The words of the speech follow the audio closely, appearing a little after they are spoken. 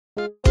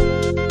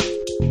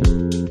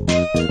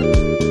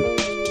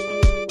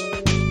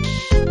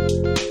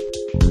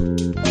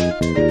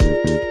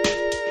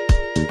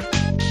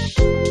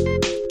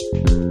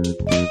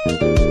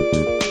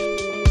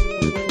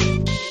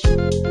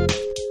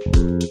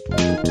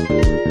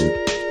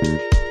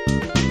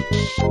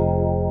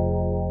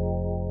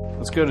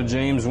Go to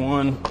James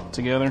 1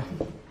 together.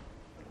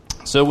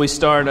 So we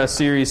start a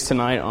series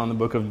tonight on the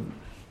book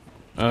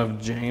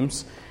of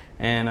James,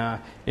 and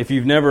if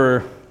you've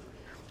never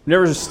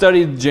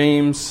studied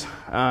James,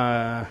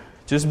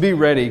 just be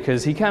ready,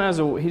 because he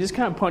just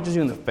kind of punches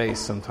you in the face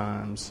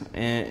sometimes,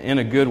 in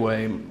a good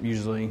way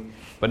usually,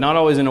 but not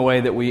always in a way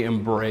that we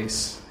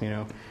embrace,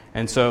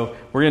 And so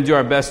we're going to do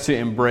our best to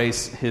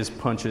embrace his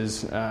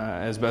punches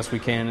as best we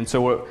can. And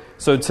so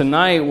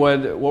tonight, what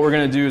we're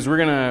going to do is we're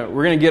going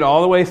to get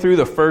all the way through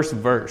the first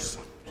verse.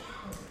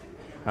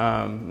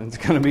 It's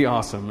going to be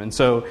awesome. And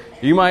so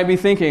you might be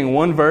thinking,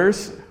 one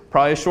verse,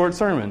 probably a short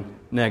sermon.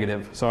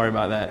 Negative. Sorry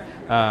about that.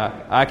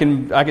 I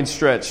can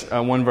stretch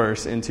one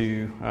verse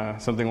into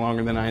something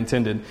longer than I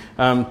intended.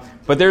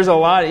 But there's a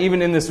lot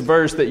even in this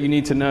verse that you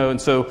need to know.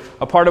 And so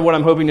a part of what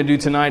I'm hoping to do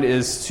tonight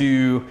is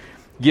to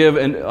give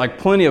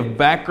plenty of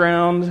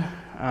background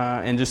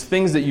and just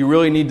things that you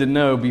really need to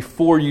know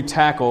before you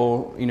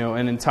tackle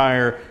an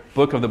entire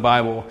book of the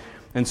Bible.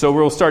 And so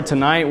we'll start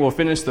tonight. We'll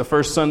finish the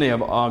first Sunday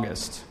of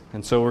August.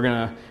 And so we're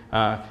gonna.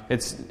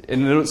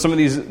 And some of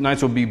these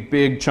nights will be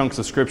big chunks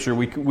of Scripture.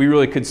 We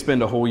really could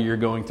spend a whole year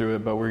going through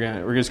it, but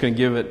we're just gonna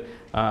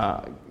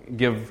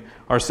give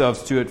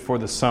ourselves to it for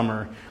the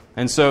summer.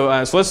 And so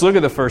let's look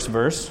at the first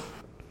verse.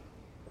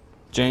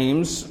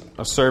 James,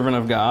 a servant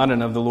of God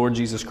and of the Lord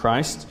Jesus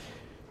Christ,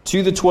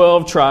 to the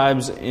 12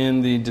 tribes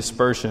in the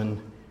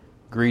dispersion,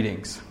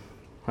 greetings.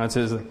 That's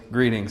his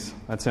greetings.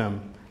 That's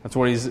him.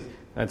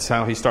 That's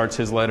how he starts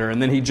his letter.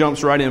 And then he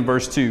jumps right in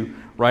verse 2,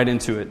 right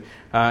into it.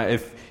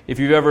 If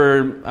you've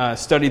ever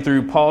studied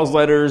through Paul's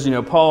letters,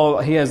 Paul,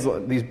 he has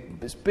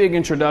this big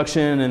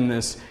introduction and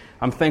this,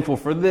 I'm thankful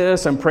for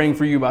this, I'm praying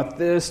for you about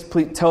this,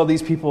 please tell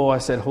these people I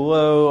said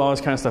hello, all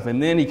this kind of stuff.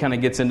 And then he kind of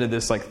gets into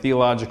this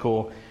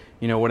theological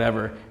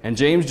whatever. And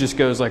James just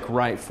goes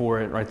right for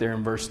it, right there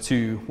in verse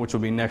 2, which will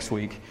be next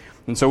week.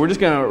 And so we're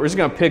just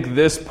gonna pick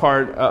this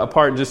part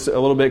apart just a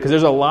little bit, because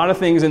there's a lot of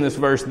things in this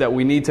verse that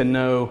we need to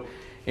know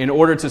in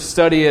order to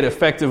study it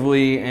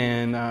effectively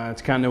and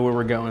to kind of know where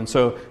we're going.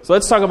 So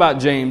let's talk about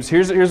James.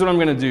 Here's what I'm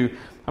going to do.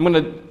 I'm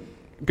going to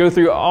go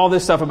through all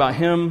this stuff about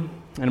him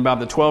and about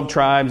the 12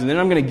 tribes, and then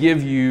I'm going to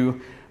give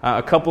you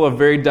a couple of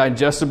very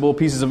digestible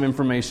pieces of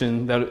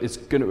information that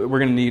we're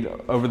going to need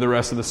over the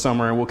rest of the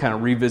summer, and we'll kind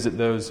of revisit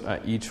those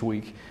each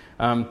week.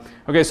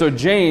 Okay, so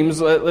James,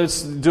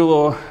 let's do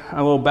a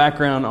little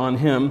background on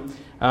him.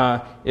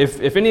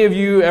 If any of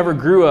you ever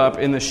grew up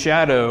in the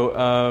shadow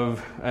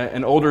of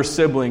an older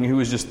sibling who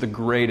was just the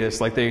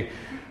greatest, they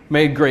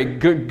made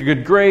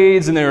good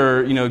grades and they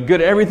were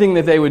good at everything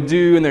that they would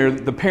do, and they're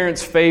the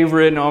parents'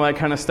 favorite and all that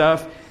kind of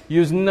stuff, he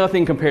was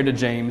nothing compared to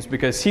James,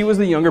 because he was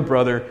the younger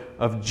brother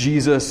of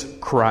Jesus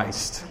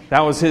Christ.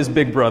 That was his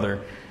big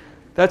brother.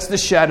 That's the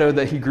shadow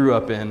that he grew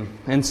up in.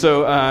 And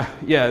so,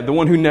 the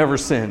one who never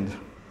sinned,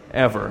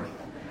 ever.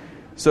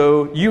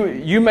 So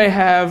you may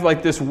have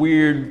this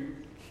weird,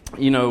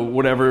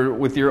 whatever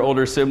with your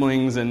older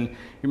siblings, and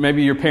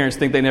maybe your parents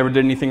think they never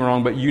did anything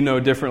wrong, but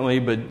differently.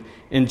 But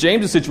in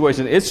James'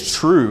 situation, it's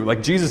true.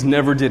 Jesus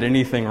never did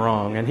anything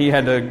wrong, and he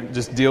had to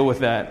just deal with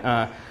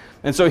that.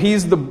 And so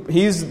he's the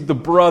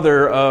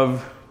brother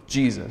of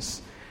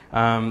Jesus.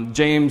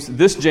 James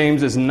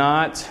is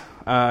not.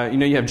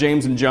 You have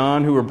James and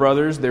John, who were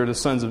brothers. They were the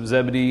sons of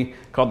Zebedee,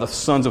 called the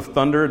sons of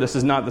thunder. This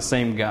is not the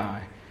same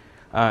guy.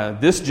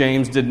 This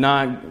James did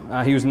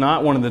not. He was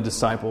not one of the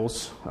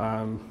disciples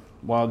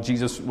while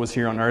Jesus was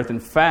here on earth. In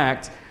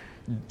fact,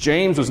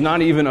 James was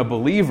not even a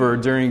believer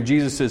during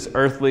Jesus'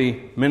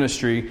 earthly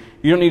ministry.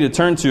 You don't need to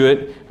turn to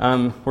it.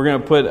 We're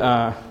going to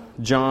put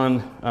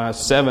John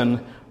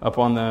 7 up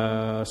on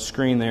the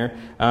screen there.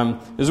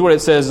 This is what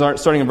it says,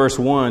 starting in verse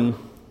 1. It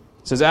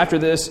says, after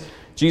this,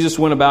 Jesus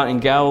went about in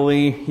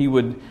Galilee. He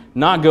would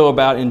not go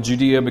about in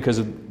Judea because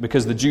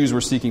the Jews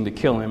were seeking to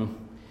kill him.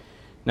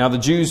 Now the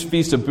Jews'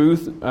 feast of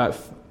booths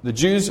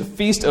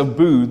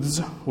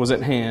was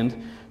at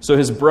hand. So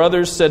his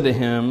brothers said to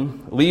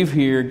him, leave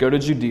here, go to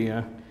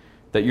Judea,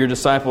 that your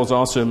disciples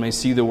also may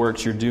see the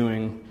works you're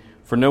doing.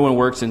 For no one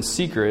works in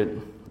secret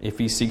if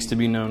he seeks to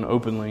be known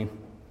openly.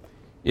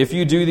 If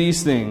you do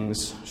these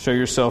things, show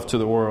yourself to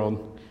the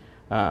world.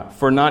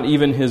 For not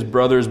even his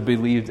brothers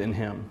believed in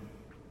him.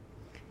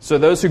 So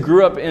those who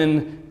grew up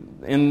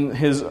in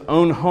his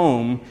own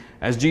home,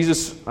 as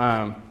Jesus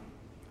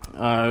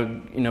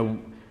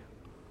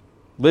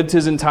lived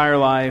his entire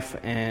life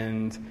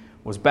and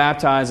was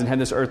baptized and had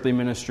this earthly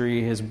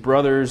ministry, his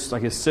brothers,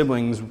 his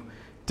siblings,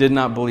 did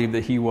not believe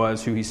that he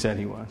was who he said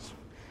he was.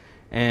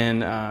 And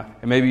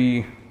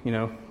maybe,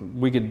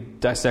 we could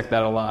dissect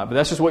that a lot. But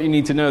that's just what you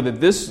need to know,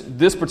 that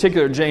this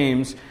particular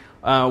James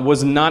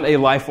was not a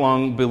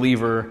lifelong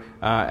believer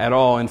at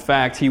all. In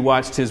fact, he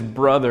watched his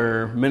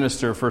brother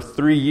minister for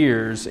 3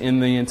 years in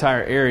the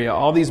entire area.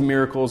 All these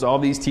miracles, all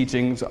these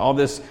teachings, all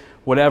this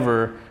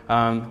whatever,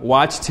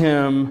 watched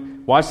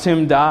him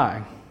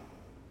die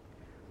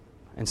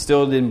and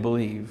still didn't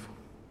believe.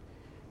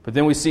 But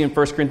then we see in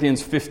 1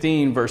 Corinthians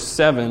 15, verse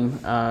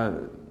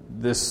 7,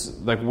 this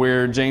like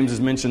where James is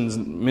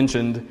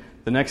mentioned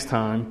the next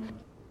time.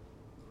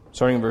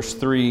 Starting in verse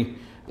 3,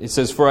 it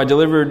says, For I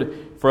delivered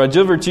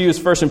to you as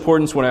first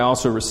importance what I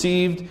also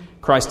received.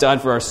 Christ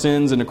died for our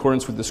sins in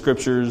accordance with the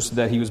Scriptures,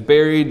 that he was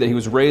buried, that he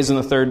was raised on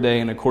the third day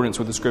in accordance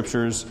with the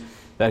Scriptures,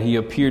 that he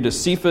appeared to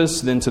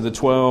Cephas, then to the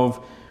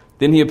 12.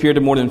 Then he appeared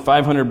to more than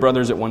 500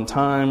 brothers at one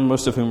time,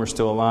 most of whom are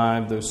still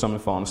alive, though some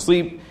have fallen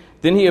asleep.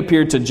 Then he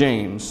appeared to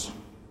James,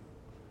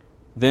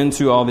 then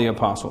to all the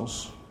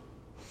apostles.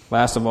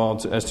 Last of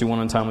all, as to one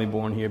untimely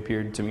born, he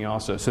appeared to me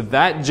also. So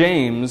that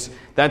James,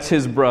 that's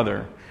his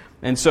brother.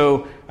 And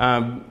so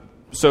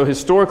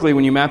historically,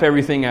 when you map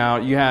everything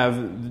out, you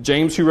have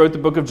James who wrote the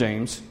book of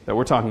James that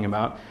we're talking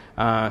about,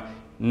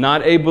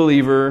 not a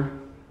believer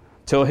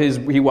till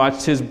he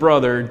watched his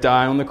brother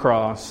die on the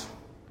cross,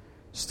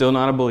 still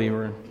not a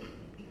believer.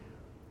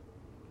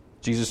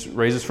 Jesus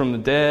raises from the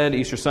dead,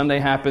 Easter Sunday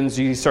happens,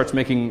 he starts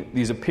making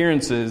these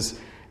appearances,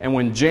 and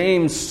when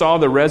James saw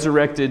the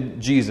resurrected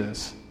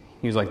Jesus,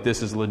 he was like,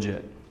 this is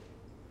legit.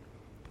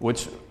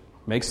 Which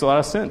makes a lot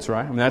of sense,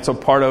 right? I mean, that's a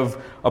part of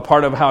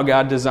how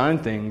God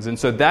designed things. And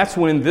so that's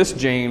when this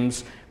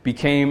James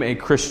became a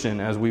Christian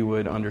as we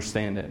would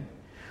understand it.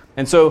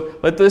 And so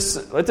let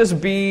this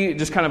be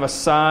just kind of a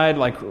side,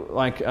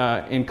 like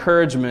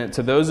encouragement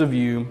to those of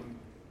you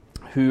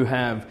who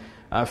have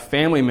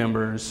family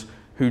members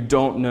who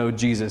don't know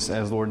Jesus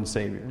as Lord and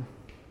Savior.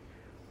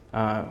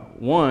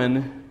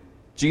 One,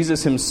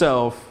 Jesus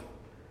himself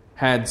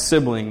had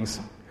siblings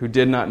who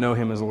did not know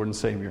him as Lord and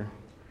Savior.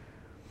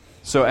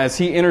 So as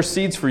he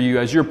intercedes for you,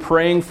 as you're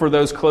praying for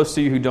those close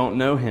to you who don't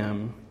know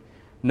him,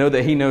 know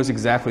that he knows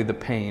exactly the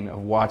pain of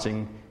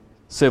watching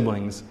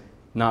siblings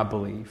not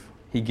believe.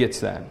 He gets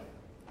that.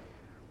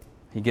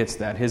 He gets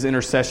that. His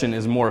intercession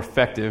is more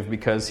effective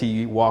because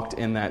he walked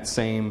in that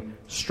same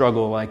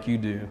struggle like you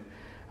do.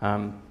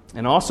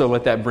 And also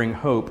let that bring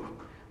hope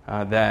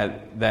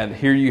that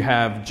here you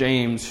have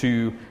James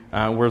who,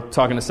 we're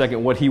talking a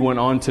second, what he went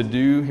on to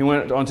do. He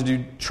went on to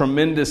do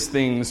tremendous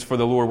things for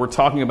the Lord. We're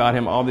talking about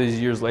him all these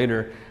years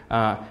later.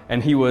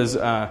 And he was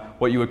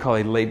what you would call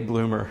a late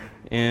bloomer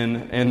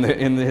in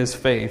his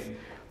faith.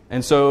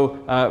 And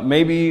so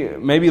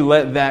maybe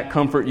let that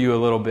comfort you a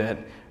little bit.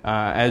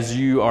 As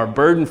you are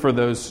burdened for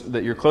those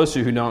that you're close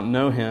to who don't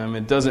know him,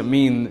 it doesn't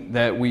mean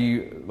that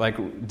we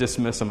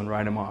dismiss them and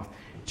write them off.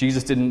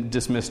 Jesus didn't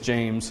dismiss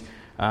James,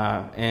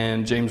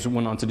 and James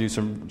went on to do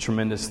some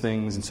tremendous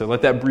things. And so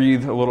let that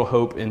breathe a little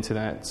hope into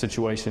that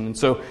situation. And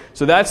so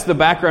that's the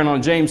background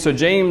on James. So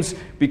James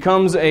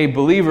becomes a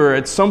believer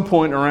at some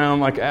point around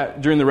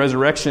during the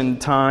resurrection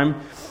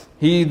time.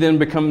 He then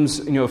becomes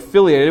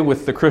affiliated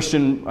with the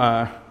Christian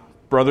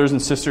brothers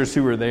and sisters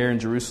who were there in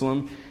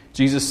Jerusalem.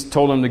 Jesus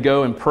told him to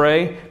go and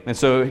pray. And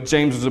so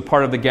James was a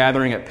part of the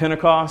gathering at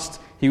Pentecost.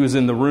 He was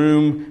in the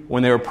room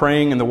when they were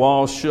praying and the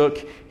walls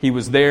shook. He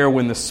was there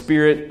when the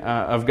Spirit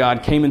of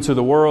God came into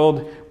the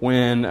world,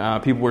 when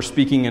people were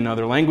speaking in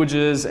other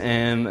languages.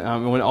 And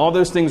when all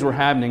those things were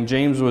happening,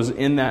 James was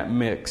in that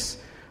mix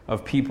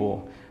of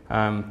people.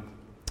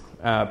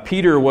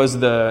 Peter was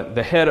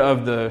the head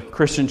of the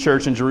Christian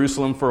church in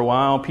Jerusalem for a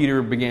while.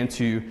 Peter began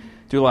to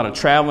do a lot of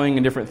traveling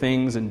and different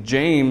things, and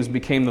James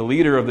became the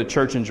leader of the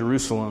church in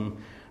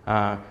Jerusalem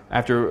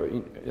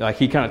after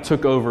he kind of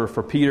took over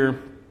for Peter.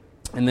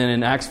 And then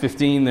in Acts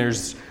 15,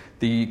 there's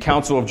the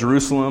Council of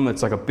Jerusalem.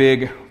 It's like a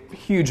big,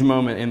 huge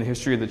moment in the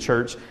history of the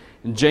church.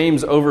 And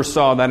James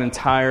oversaw that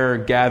entire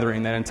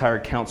gathering, that entire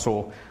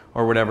council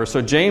or whatever.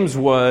 So James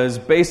was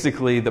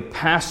basically the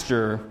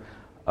pastor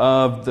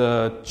of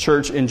the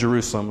church in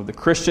Jerusalem, of the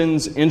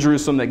Christians in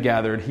Jerusalem that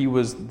gathered. He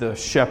was the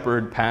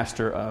shepherd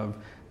pastor of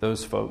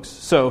those folks.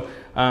 So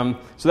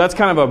that's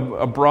kind of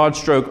a broad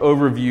stroke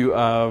overview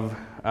of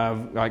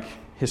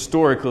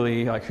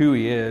historically who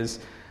he is.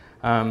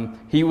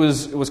 He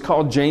was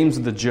called James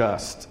the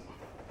Just.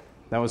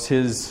 That was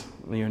his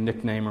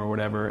nickname or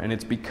whatever, and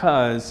it's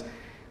because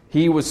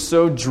he was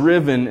so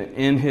driven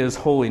in his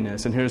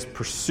holiness and his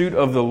pursuit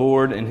of the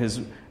Lord and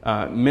his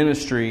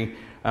ministry.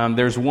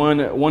 There's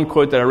one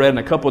quote that I read in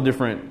a couple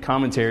different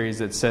commentaries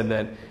that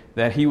said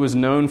that he was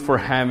known for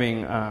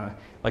having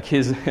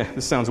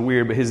this sounds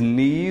weird, but his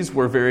knees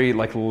were very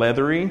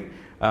leathery.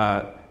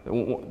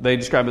 They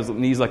describe his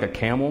knees like a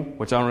camel,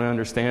 which I don't really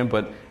understand,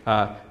 but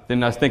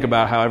then I think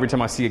about how every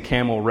time I see a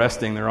camel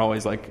resting, they're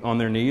always on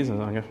their knees,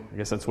 and I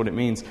guess that's what it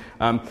means.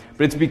 But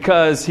it's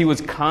because he was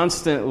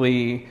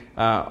constantly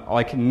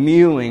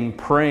kneeling,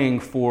 praying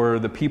for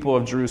the people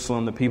of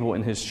Jerusalem, the people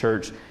in his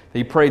church.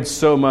 He prayed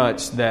so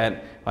much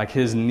that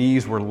his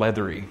knees were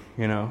leathery,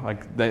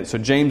 So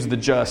James the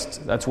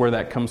Just, that's where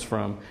that comes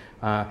from.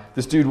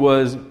 This dude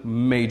was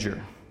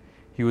major.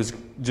 He was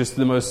just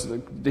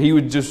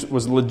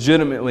was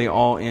legitimately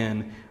all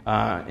in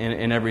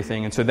in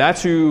everything. And so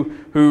that's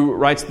who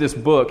writes this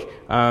book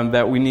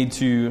that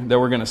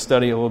we're going to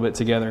study a little bit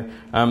together.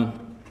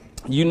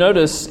 You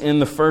notice in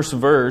the first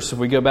verse, if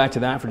we go back to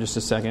that for just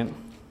a second,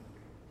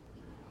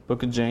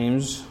 book of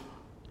James,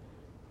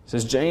 it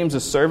says, James,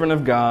 a servant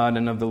of God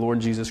and of the Lord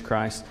Jesus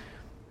Christ.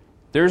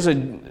 There's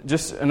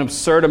just an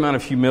absurd amount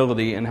of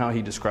humility in how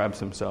he describes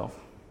himself.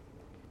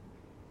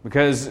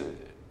 Because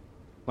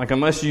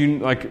unless you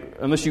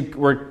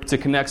were to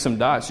connect some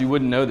dots, you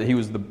wouldn't know that he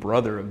was the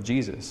brother of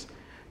Jesus.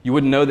 You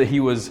wouldn't know that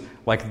he was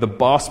like the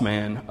boss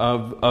man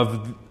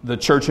of the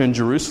church in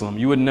Jerusalem.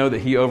 You wouldn't know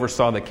that he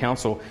oversaw the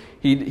council.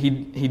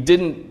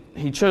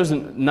 He chose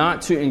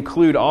not to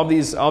include all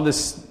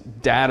this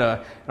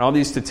data and all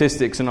these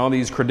statistics and all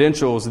these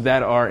credentials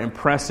that are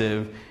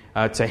impressive.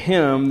 To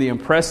him, the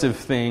impressive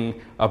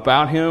thing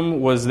about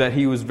him was that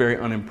he was very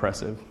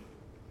unimpressive.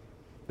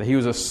 That he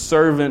was a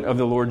servant of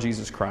the Lord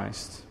Jesus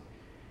Christ.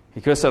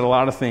 He could have said a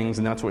lot of things,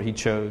 and that's what he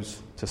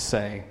chose to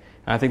say.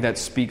 And I think that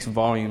speaks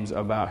volumes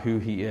about who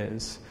he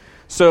is.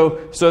 So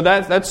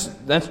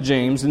that's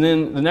James. And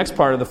then the next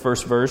part of the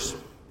first verse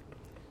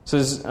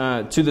says,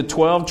 to the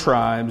 12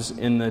 tribes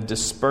in the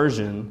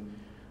dispersion,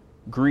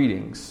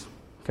 greetings.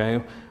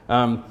 Okay?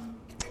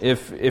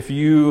 If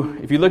you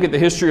look at the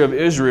history of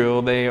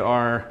Israel, they've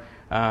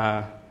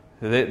had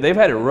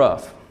it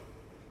rough.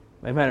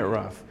 They've had it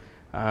rough.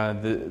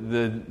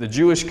 The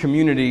Jewish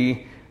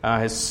community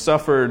has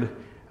suffered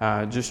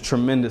just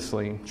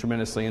tremendously.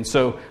 And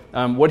so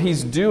what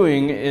he's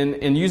doing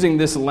in using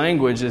this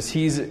language is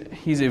he's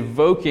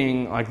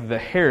evoking like the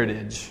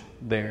heritage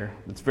there.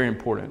 That's very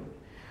important.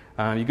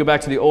 You go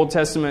back to the Old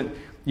Testament,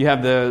 you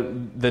have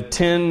the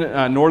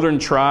 10 northern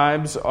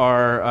tribes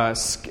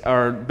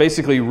are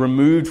basically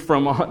removed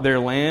from their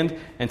land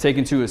and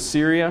taken to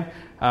Assyria.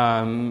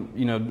 A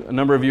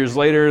number of years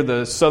later,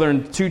 the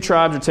southern 2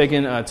 tribes are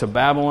taken to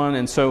Babylon,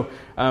 and so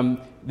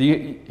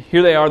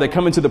here they are. They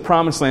come into the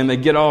Promised Land. They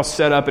get all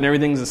set up, and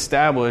everything's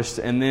established.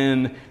 And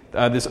then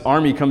this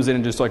army comes in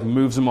and just like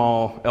moves them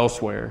all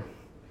elsewhere.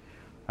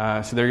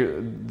 So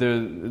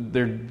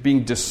they're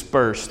being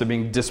dispersed. They're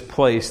being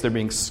displaced. They're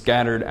being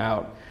scattered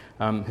out.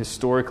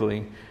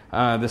 Historically,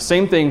 the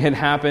same thing had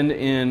happened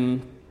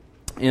in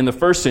the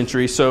first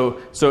century.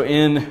 So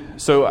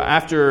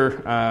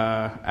after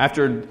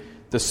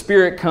the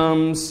Spirit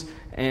comes,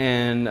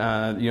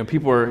 and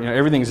people are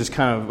everything's just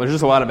kind of, there's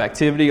just a lot of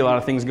activity, a lot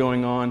of things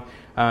going on.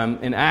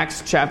 In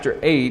Acts chapter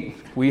 8,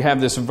 we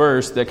have this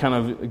verse that kind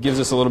of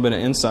gives us a little bit of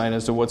insight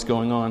as to what's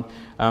going on.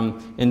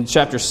 In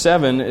chapter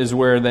 7 is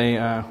where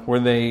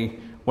they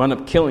wound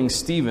up killing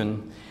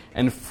Stephen.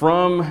 And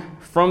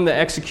from the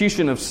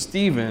execution of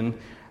Stephen,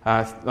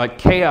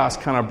 chaos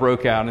kind of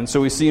broke out. And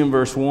so we see in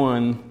verse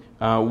 1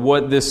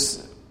 what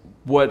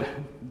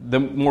the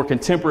more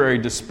contemporary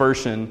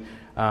dispersion,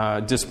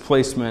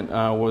 displacement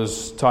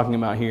was talking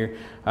about here.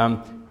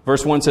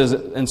 Verse 1 says,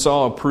 and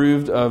Saul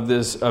approved of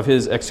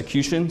his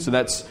execution. So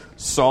that's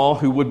Saul,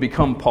 who would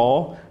become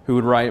Paul, who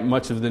would write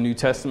much of the New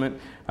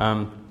Testament.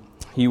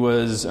 He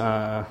was...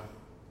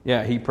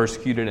 he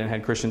persecuted and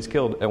had Christians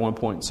killed at one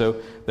point.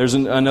 So there's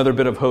another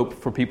bit of hope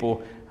for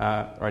people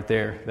right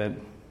there, that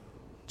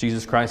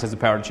Jesus Christ has the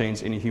power to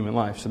change any human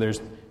life. So there's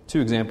 2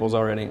 examples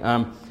already.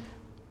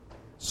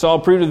 Saul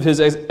approved of his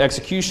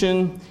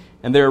execution,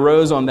 and there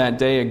arose on that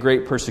day a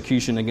great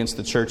persecution against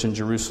the church in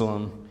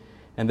Jerusalem.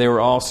 And they were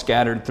all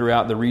scattered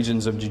throughout the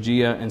regions of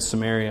Judea and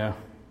Samaria,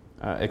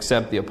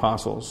 except the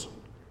apostles.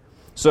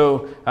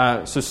 So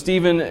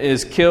Stephen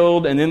is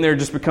killed, and then there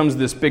just becomes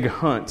this big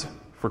hunt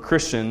for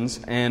Christians,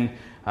 and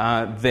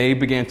they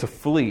began to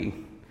flee.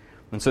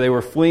 And so they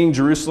were fleeing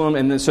Jerusalem,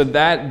 and then, so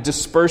that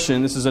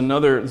dispersion, this is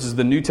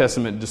the New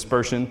Testament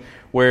dispersion,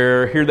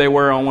 where here they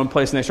were on one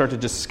place and they start to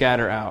just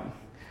scatter out.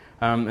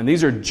 And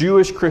these are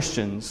Jewish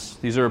Christians.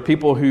 These are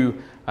people who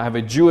have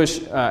a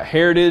Jewish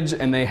heritage,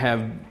 and they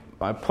have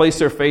placed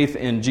their faith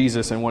in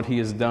Jesus and what He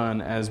has done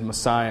as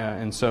Messiah.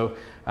 And so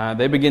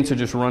they begin to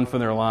just run for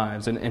their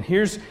lives. And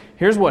here's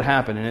what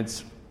happened,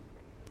 and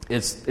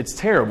it's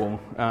terrible.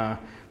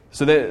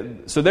 So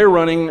they're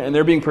running, and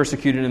they're being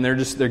persecuted, and they're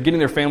getting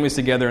their families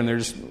together, and they're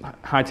just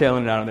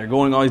hightailing it out of there,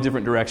 going all these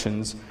different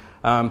directions.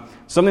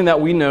 Something that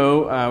we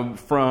know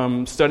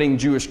from studying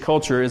Jewish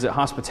culture is that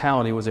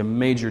hospitality was a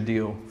major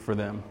deal for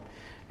them.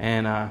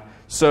 And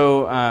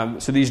so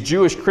these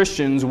Jewish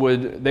Christians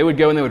would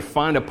go and they would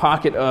find a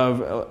pocket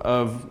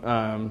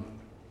of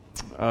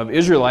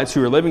Israelites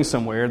who were living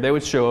somewhere. They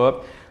would show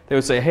up. They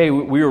would say, "Hey,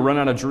 we were run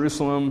out of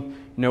Jerusalem,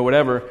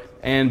 whatever."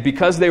 And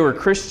because they were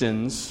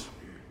Christians,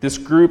 this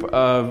group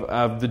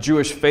of the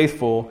Jewish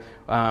faithful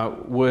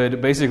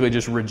would basically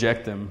just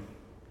reject them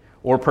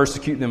or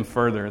persecute them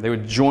further. They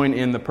would join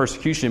in the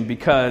persecution,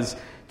 because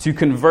to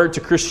convert to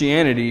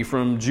Christianity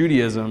from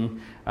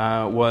Judaism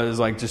was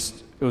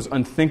it was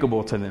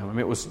unthinkable to them. I mean,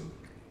 it was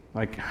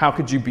like, how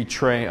could you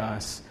betray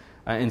us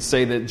and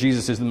say that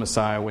Jesus is the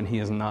Messiah when He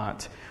is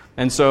not?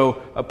 And so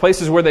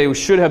places where they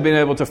should have been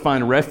able to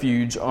find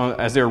refuge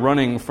as they're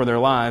running for their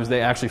lives,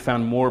 they actually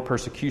found more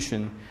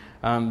persecution.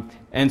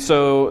 And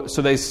so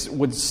they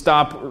would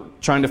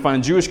stop trying to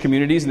find Jewish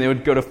communities, and they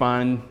would go to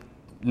find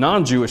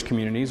non-Jewish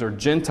communities or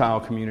Gentile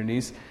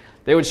communities.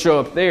 They would show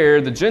up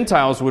there. The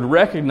Gentiles would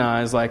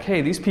recognize, like,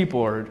 hey, these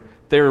people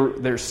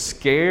they're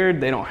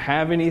scared. They don't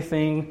have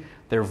anything.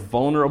 They're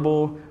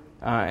vulnerable,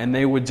 and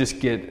they would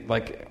just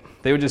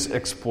they would just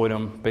exploit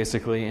them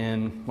basically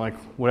in like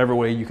whatever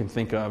way you can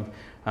think of.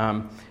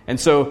 And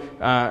so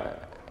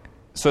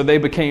they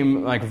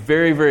became like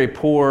very, very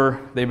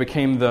poor. They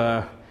became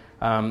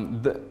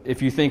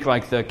if you think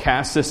like the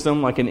caste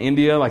system, like in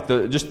India, like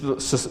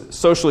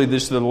socially,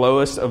 just the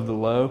lowest of the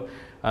low,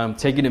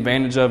 taken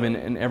advantage of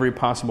in every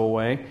possible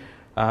way.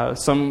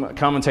 Some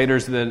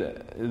commentators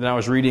that I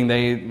was reading,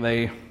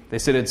 they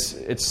said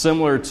it's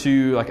similar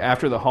to like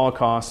after the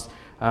Holocaust.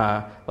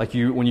 Like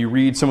when you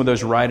read some of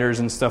those writers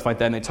and stuff like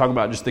that, and they talk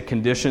about just the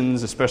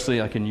conditions,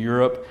 especially like in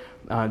Europe,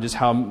 just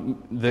how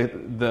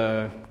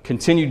the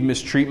continued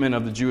mistreatment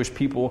of the Jewish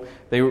people.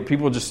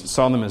 People just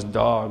saw them as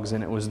dogs,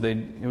 and it was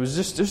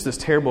just this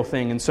terrible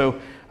thing. And so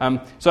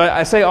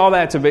I say all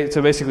that to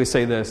basically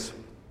say this.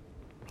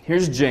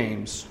 Here's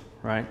James,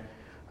 right?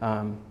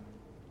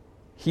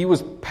 He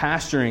was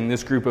pastoring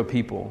this group of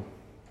people.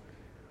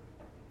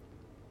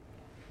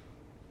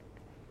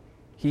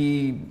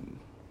 He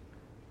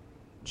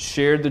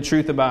shared the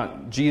truth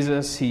about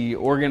Jesus. He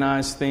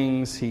organized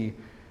things.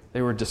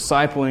 They were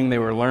discipling. They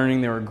were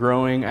learning. They were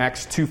growing.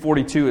 Acts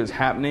 2:42 is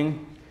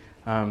happening.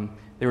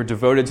 They were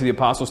devoted to the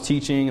apostles'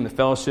 teaching and the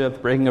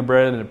fellowship, breaking of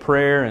bread and the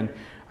prayer, and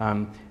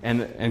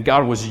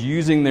God was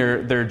using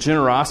their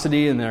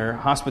generosity and their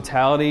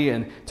hospitality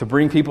and to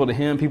bring people to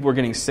Him. People were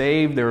getting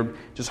saved. There were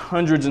just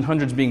hundreds and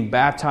hundreds being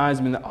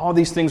baptized. I mean, all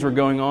these things were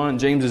going on, and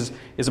James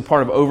is a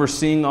part of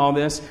overseeing all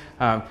this.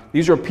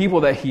 These are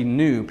people that he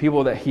knew,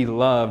 people that he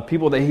loved,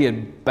 people that he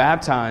had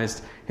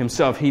baptized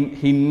himself.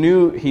 He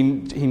knew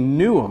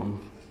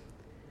them.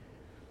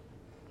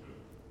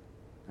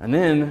 And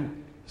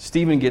then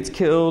Stephen gets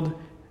killed,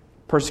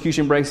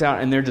 persecution breaks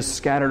out, and they're just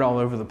scattered all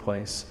over the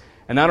place.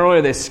 And not only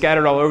are they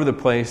scattered all over the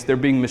place, they're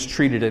being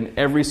mistreated in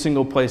every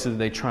single place that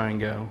they try and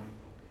go.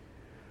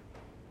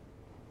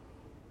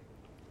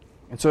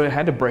 And so it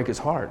had to break his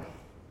heart.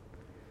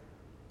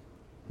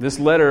 This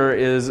letter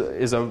is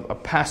a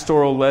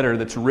pastoral letter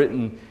that's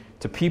written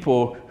to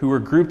people who were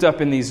grouped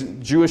up in these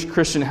Jewish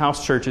Christian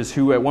house churches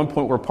who at one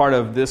point were part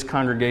of this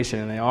congregation,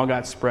 and they all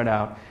got spread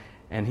out.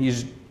 And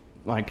he's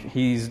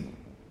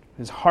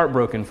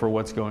heartbroken for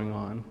what's going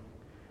on.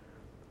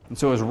 And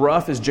so as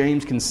rough as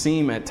James can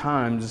seem at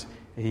times,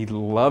 he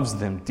loves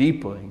them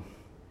deeply.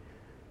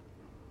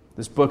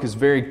 This book is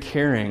very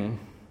caring.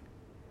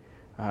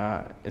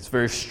 It's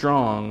very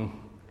strong.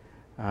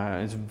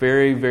 It's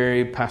very,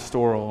 very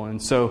pastoral.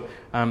 And so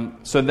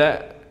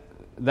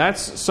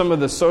that's some of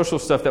the social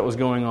stuff that was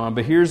going on.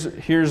 But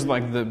here's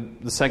like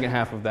the second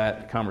half of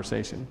that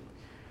conversation.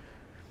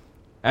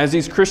 As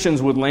these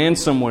Christians would land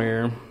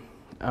somewhere,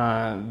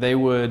 they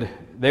would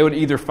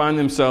either find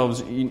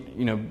themselves,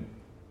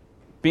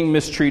 being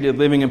mistreated,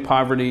 living in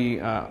poverty,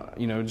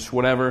 just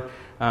whatever,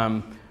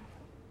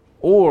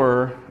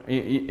 or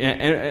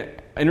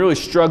and really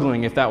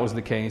struggling if that was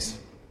the case,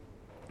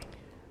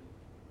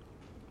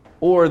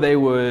 or they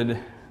would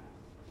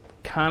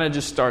kind of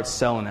just start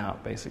selling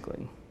out,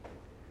 basically.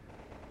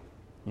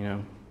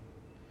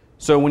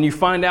 So when you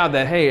find out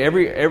that, hey,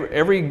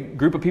 every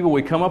group of people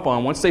we come up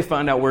on, once they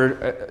find out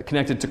we're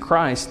connected to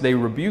Christ, they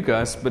rebuke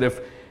us.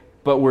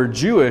 But we're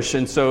Jewish,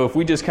 and so if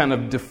we just kind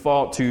of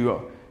default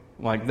to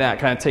like that,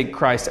 kind of take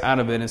Christ out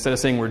of it, instead of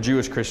saying we're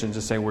Jewish Christians,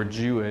 just say we're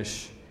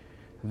Jewish,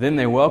 then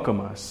they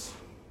welcome us.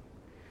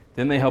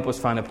 Then they help us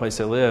find a place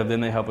to live. Then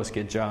they help us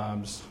get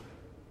jobs.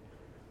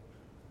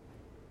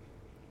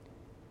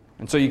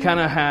 And so you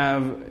kind of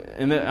have,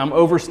 and I'm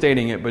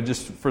overstating it, but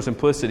just for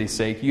simplicity's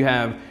sake, you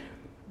have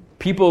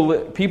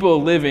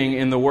people living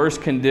in the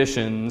worst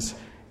conditions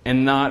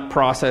and not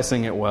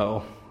processing it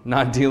well,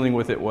 not dealing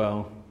with it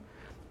well.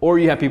 Or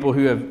you have people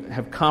who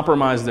have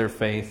compromised their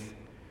faith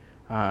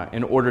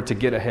in order to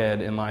get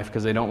ahead in life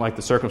because they don't like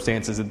the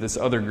circumstances that this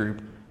other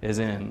group is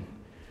in.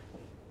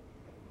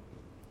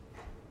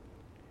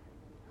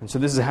 And so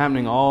this is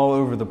happening all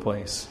over the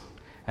place.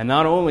 And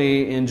not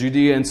only in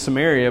Judea and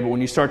Samaria, but when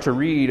you start to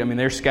read,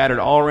 they're scattered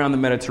all around the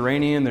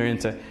Mediterranean. They're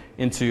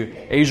into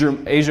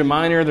Asia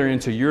Minor. They're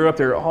into Europe.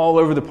 They're all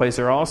over the place.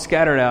 They're all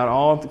scattered out,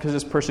 all because of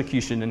this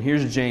persecution. And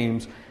here's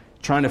James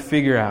trying to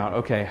figure out,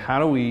 okay, how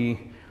do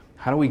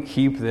we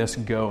keep this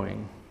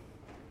going?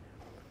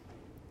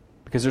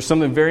 Because there's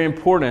something very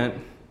important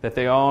that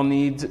they all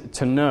need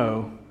to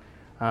know.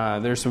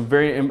 There's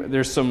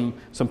some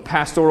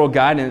pastoral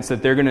guidance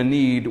that they're going to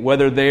need,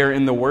 whether they are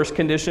in the worst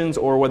conditions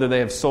or whether they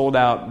have sold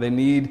out. They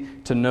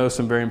need to know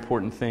some very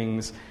important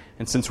things.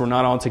 And since we're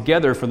not all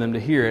together for them to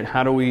hear it,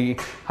 how do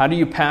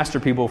you pastor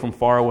people from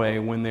far away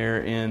when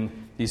they're in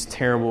these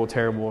terrible,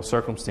 terrible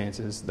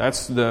circumstances?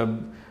 That's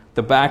the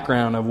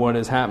background of what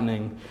is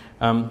happening.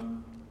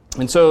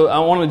 And so I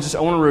want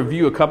to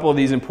review a couple of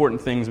these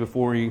important things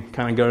before we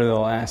kind of go to the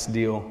last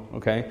deal,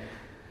 okay?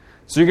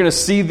 So you're going to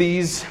see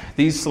these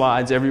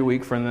slides every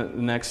week for the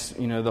next,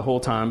 the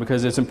whole time,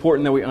 because it's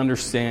important that we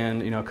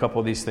understand, a couple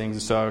of these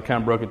things. So I kind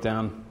of broke it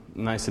down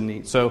nice and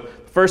neat. So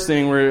the first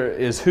thing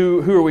is who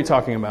are we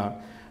talking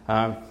about?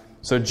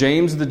 So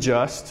James the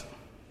Just,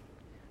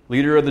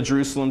 leader of the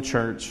Jerusalem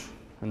church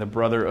and the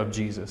brother of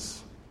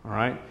Jesus. All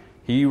right?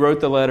 He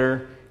wrote the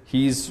letter.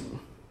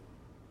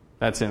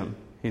 That's him.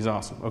 He's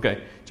awesome.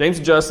 Okay. James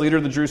the Just, leader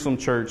of the Jerusalem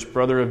church,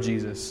 brother of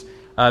Jesus.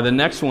 The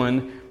next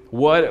one,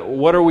 what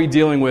are we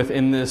dealing with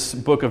in this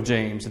book of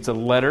James? It's a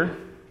letter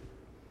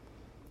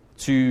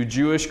to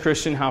Jewish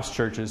Christian house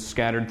churches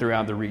scattered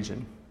throughout the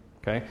region.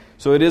 Okay,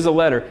 so it is a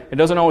letter. It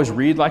doesn't always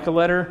read like a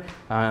letter.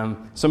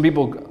 Some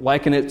people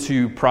liken it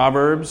to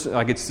Proverbs,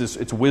 like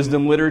it's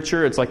wisdom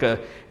literature. It's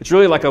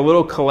really like a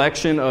little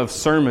collection of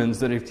sermons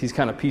that he's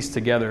kind of pieced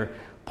together.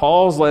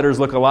 Paul's letters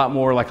look a lot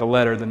more like a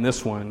letter than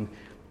this one,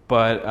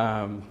 but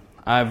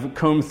I've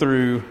combed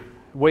through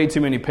way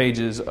too many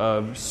pages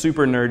of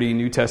super nerdy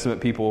New Testament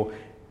people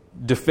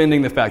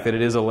defending the fact that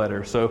it is a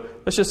letter. So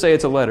let's just say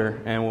it's a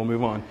letter, and we'll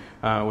move on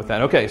with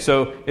that. Okay,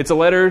 so it's a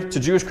letter to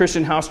Jewish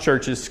Christian house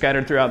churches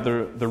scattered throughout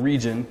the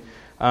region.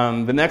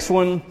 The next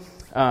one,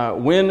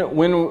 when's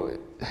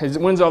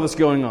all this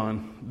going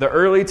on? The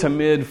early to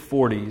mid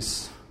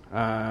 40s,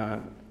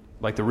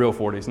 like the real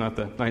 40s, not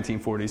the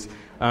 1940s.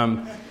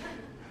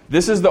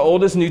 This is the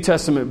oldest New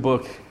Testament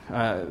book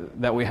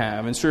that we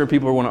have, and sure,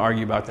 people want to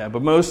argue about that,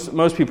 but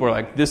most people are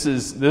like, this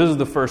is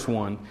the first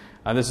one.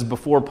 This is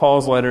before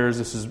Paul's letters.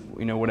 This is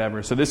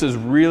whatever. So this is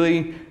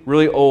really,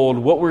 really old.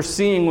 What we're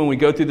seeing when we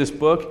go through this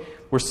book,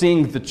 we're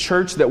seeing the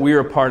church that we are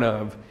a part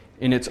of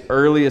in its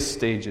earliest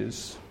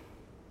stages.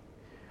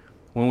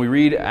 When we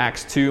read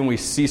Acts 2 and we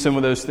see some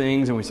of those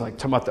things, and we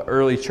talk about the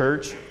early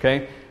church.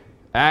 Okay,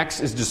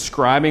 Acts is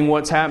describing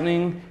what's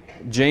happening.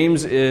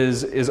 James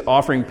is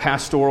offering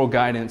pastoral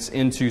guidance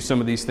into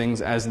some of these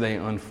things as they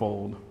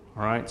unfold.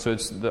 All right, so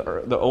it's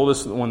the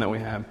oldest one that we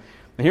have.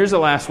 And here's the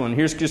last one.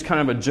 Here's just kind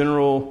of a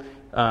general,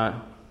 maybe I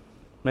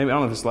don't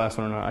know if it's the last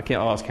one or not. I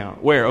lost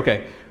count. Where?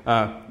 Okay,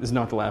 this is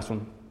not the last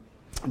one.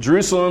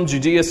 Jerusalem,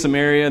 Judea,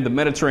 Samaria, the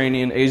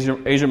Mediterranean,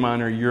 Asia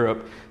Minor,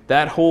 Europe.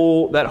 That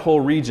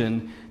whole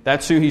region.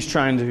 That's who he's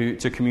trying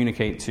to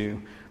communicate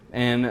to.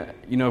 And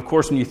of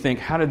course, when you think,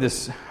 how did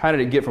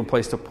it get from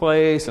place to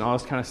place and all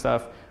this kind of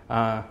stuff?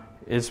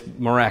 It's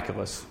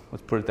miraculous.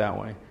 Let's put it that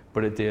way.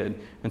 But it did.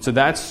 And so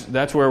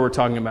that's where we're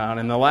talking about.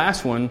 And the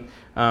last one,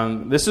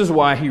 this is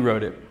why he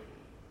wrote it.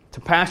 To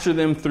pastor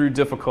them through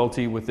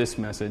difficulty with this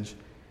message.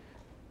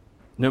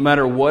 No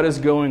matter what is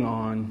going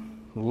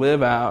on,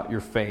 live out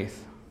your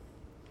faith.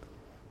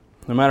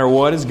 No matter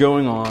what is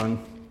going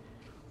on,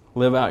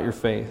 live out your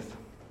faith.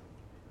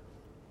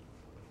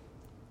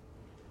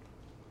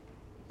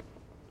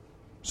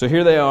 So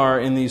here they are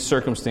in these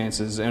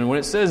circumstances. And when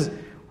I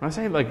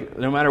say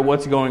no matter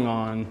what's going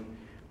on,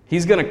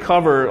 he's going to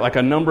cover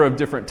a number of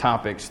different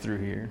topics through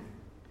here.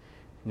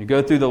 You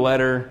go through the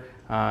letter,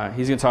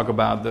 he's going to talk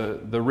about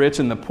the rich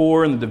and the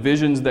poor and the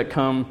divisions that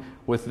come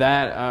with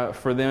that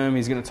for them.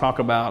 He's going to talk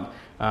about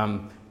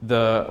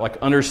the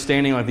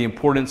understanding the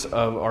importance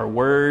of our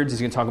words. He's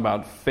going to talk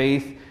about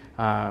faith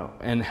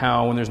and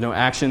how when there's no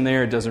action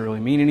there, it doesn't really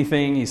mean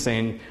anything. He's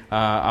saying,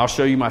 I'll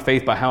show you my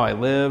faith by how I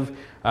live.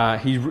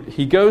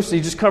 He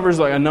just covers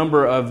a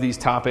number of these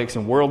topics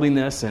and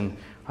worldliness and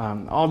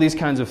all these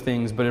kinds of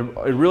things, but it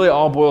really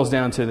all boils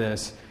down to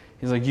this.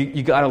 He's like,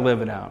 you got to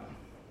live it out.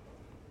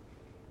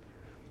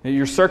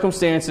 Your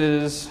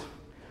circumstances,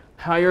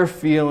 how you're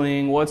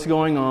feeling, what's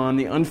going on,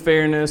 the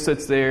unfairness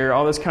that's there,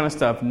 all this kind of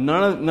stuff.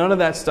 None of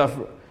that stuff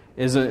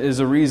is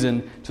a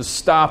reason to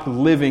stop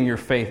living your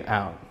faith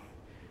out.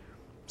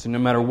 So no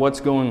matter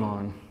what's going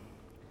on,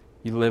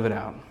 you live it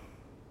out.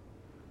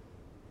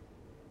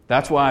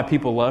 That's why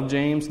people love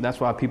James. That's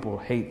why people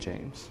hate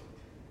James.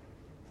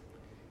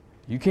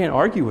 You can't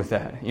argue with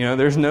that.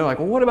 There's no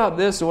well, what about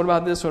this? Or what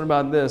about this? What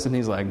about this? And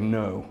he's like,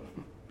 no.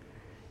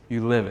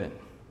 You live it.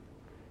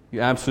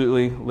 You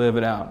absolutely live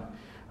it out.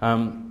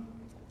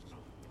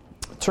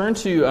 Turn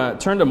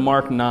to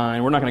Mark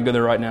 9. We're not going to go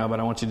there right now, but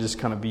I want you to just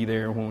kind of be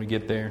there when we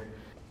get there.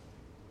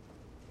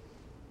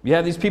 You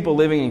have these people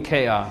living in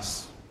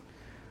chaos.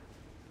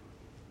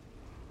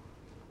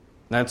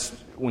 That's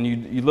when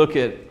you look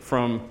at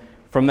from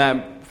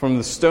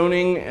the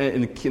stoning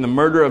and the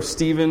murder of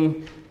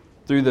Stephen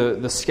through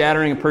the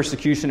scattering and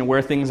persecution and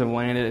where things have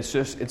landed. It's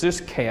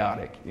just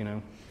chaotic,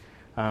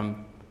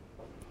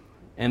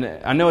 And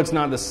I know it's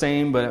not the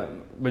same, but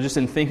just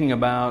in thinking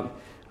about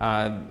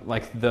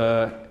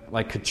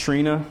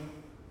Katrina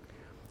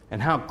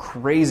and how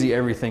crazy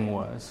everything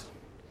was,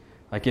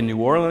 in New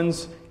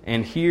Orleans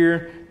and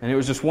here, and it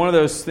was just one of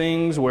those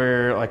things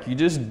where you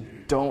just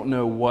don't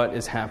know what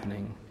is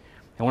happening.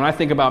 And when I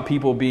think about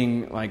people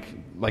being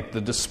like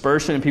the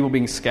dispersion and people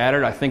being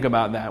scattered, I think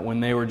about that when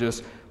they were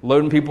just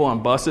loading people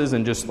on buses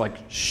and just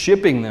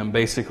shipping them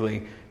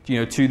basically,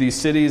 to these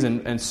cities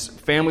and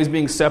families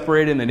being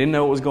separated and they didn't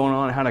know what was going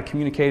on and how to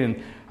communicate.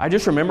 And I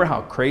just remember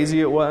how crazy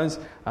it was.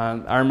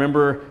 I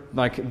remember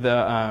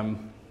to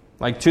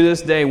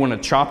this day when a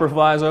chopper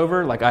flies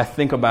over, I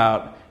think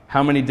about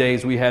how many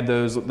days we had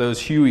those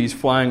Hueys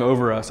flying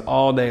over us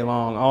all day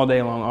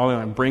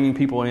long, bringing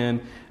people in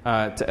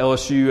to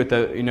LSU at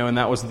the and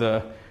that was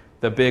the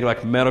big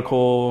like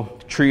medical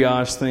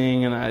triage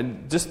thing,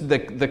 and just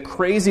the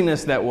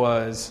craziness that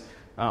was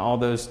all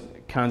those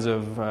kinds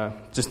of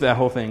just that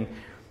whole thing.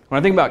 When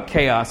I think about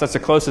chaos, that's the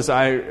closest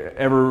I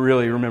ever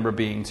really remember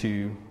being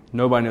to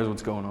nobody knows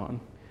what's going on.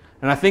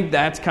 And I think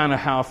that's kind of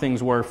how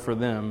things were for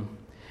them.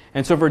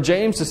 And so for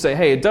James to say,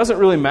 hey, it doesn't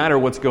really matter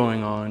what's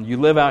going on. You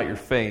live out your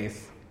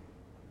faith.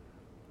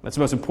 That's the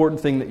most important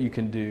thing that you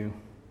can do.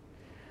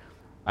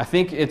 I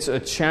think it's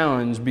a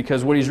challenge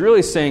because what he's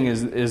really saying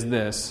is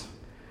this.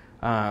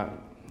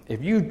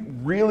 If you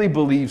really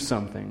believe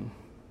something,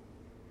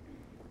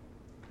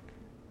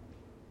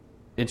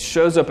 it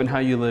shows up in how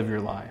you live your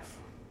life.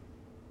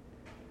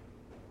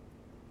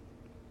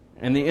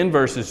 And the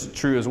inverse is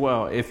true as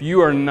well. If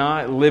you are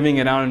not living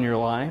it out in your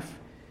life,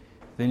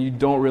 then you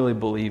don't really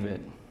believe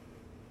it.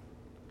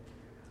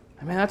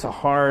 I mean, that's a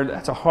hard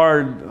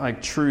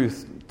like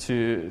truth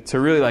to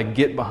really like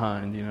get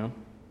behind,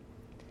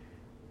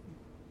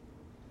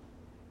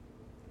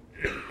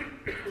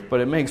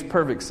 But it makes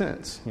perfect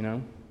sense,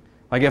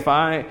 Like if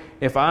I'm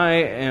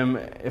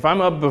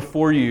up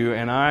before you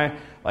and I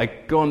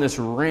like go on this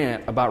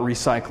rant about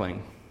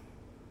recycling.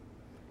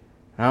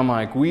 And I'm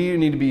like, we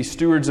need to be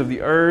stewards of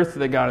the earth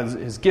that God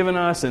has given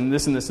us, and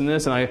this and this and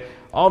this, and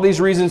all these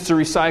reasons to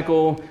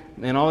recycle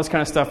and all this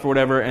kind of stuff or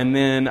whatever, and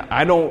then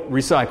I don't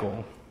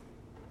recycle.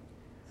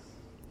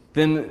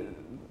 Then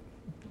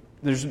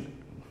there's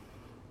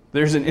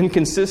an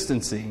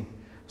inconsistency.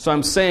 So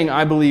I'm saying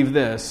I believe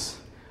this,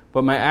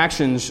 but my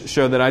actions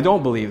show that I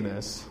don't believe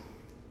this.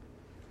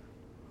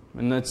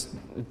 And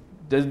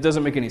it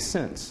doesn't make any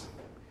sense.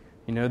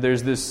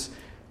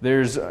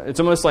 It's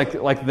almost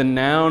like the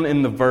noun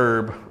and the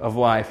verb of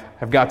life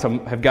have got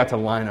to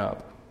line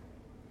up.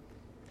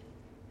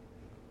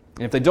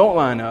 And if they don't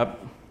line up,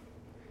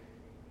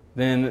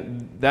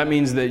 then that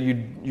means that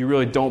you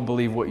really don't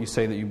believe what you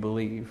say that you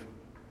believe.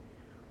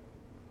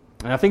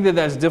 And I think that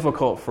that's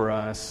difficult for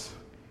us.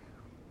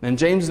 And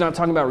James is not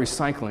talking about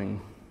recycling.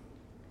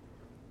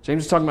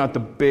 James is talking about the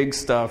big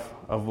stuff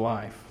of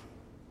life.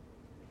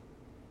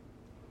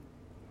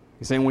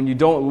 He's saying when you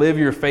don't live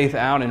your faith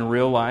out in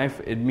real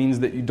life, it means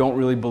that you don't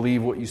really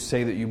believe what you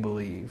say that you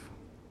believe.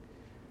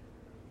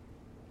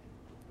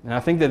 And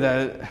I think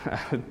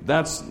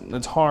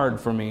that's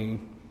hard for me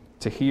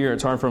to hear.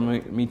 It's hard for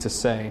me to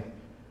say.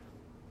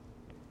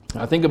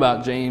 I think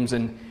about James,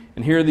 and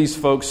here are these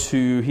folks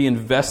who he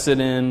invested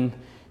in,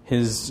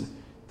 the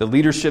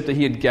leadership that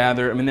he had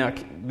gathered. I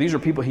mean, these are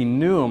people he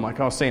knew them. Like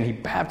I was saying, he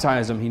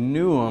baptized them. He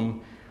knew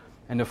them.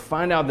 And to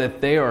find out that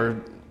they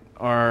are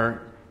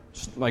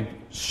like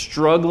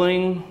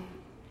struggling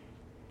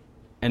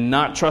and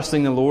not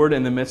trusting the Lord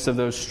in the midst of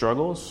those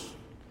struggles,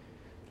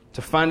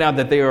 to find out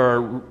that they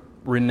are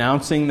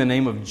renouncing the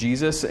name of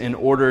Jesus in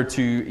order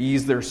to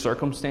ease their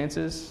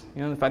circumstances,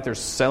 the fact they're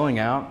selling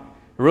out,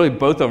 really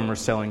both of them are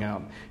selling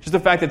out. Just the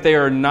fact that they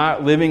are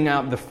not living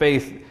out the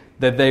faith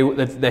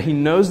that he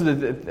knows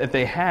that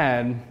they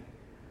had,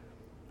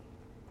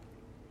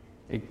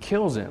 it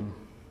kills him.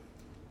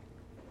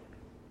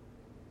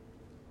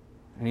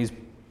 And he's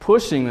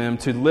pushing them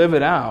to live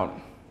it out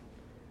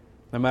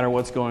no matter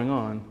what's going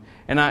on.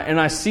 And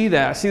I see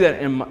that. I see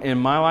that in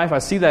my life. I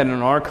see that in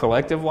our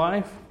collective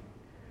life.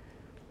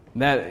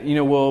 That,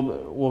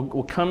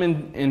 we'll come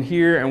in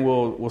here and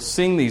we'll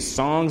sing these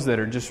songs that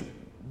are just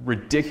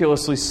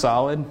ridiculously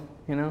solid,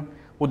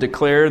 We'll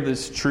declare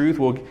this truth.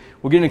 We'll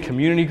get in a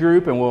community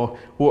group and we'll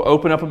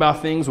open up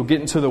about things. We'll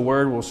get into the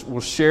Word. We'll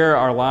share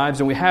our lives,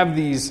 and we have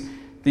these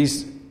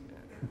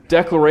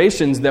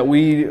declarations that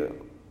we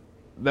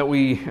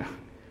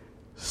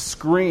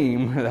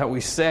scream, that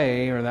we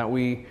say, or that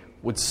we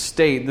would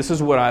state. This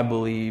is what I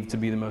believe to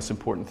be the most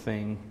important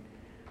thing.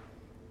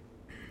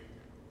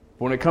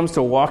 When it comes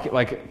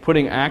to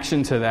putting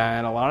action to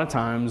that, a lot of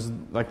times,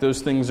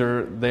 those things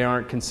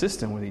aren't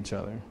consistent with each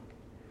other.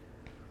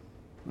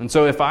 And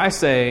so if I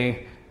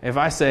say, I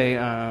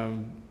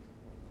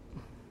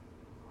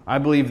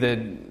believe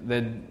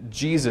that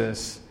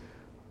Jesus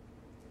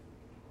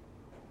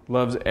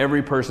loves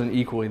every person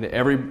equally, that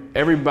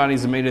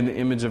everybody's made in the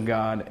image of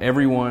God,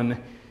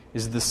 everyone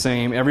is the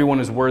same, everyone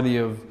is worthy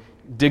of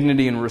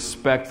dignity and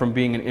respect from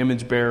being an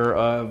image bearer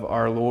of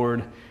our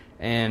Lord,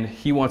 and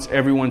He wants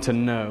everyone to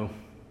know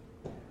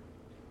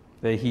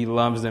that He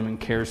loves them and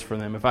cares for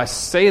them. If I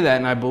say that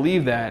and I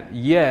believe that,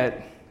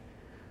 yet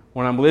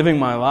when I'm living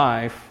my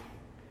life,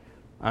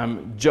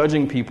 I'm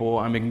judging people,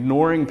 I'm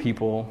ignoring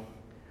people,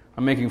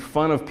 I'm making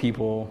fun of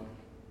people,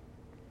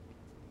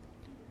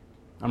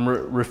 I'm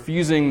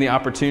refusing the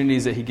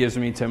opportunities that He gives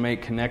me to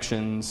make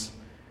connections.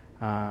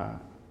 I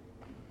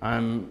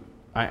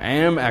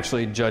am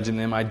actually judging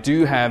them. I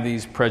do have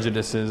these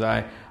prejudices.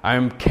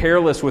 I'm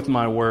careless with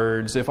my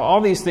words. If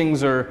all these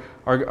things are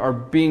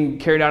being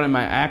carried out in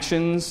my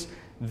actions,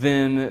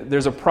 then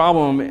there's a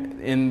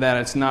problem in that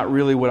it's not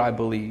really what I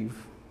believe.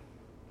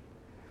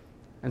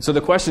 And so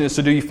the question is,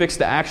 so do you fix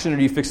the action or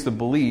do you fix the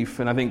belief?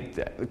 And I think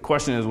the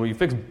question is, well, you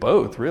fix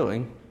both,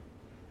 really.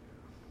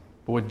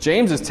 But what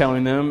James is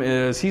telling them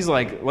is, he's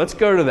like, let's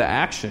go to the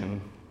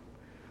action.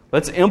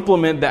 Let's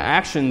implement the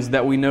actions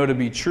that we know to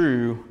be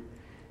true.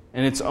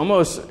 And it's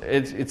almost,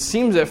 it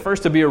seems at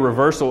first to be a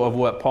reversal of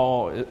what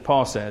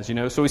Paul says, you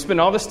know. So we spend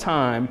all this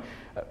time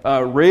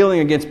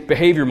railing against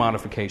behavior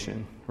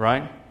modification,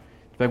 right?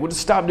 Like, we'll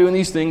just stop doing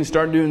these things,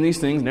 start doing these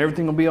things, and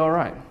everything will be all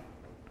right.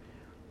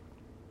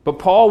 But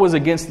Paul was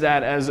against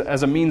that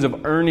as a means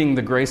of earning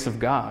the grace of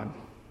God.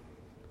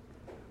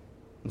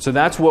 And so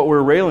that's what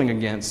we're railing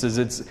against. Is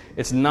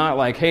it's not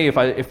like, hey, if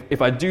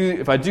I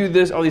do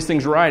this, all these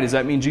things right, does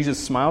that mean Jesus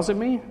smiles at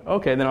me?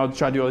 Okay, then I'll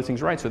try to do all these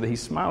things right so that he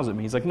smiles at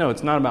me. He's like, no,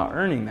 it's not about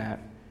earning that.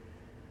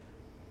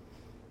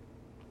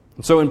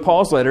 And so in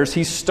Paul's letters,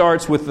 he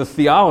starts with the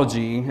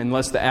theology and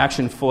lets the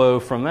action flow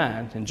from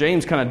that. And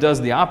James kind of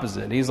does the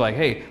opposite. He's like,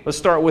 hey, let's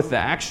start with the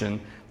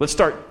action. Let's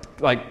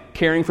start like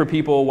caring for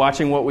people,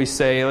 watching what we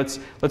say. Let's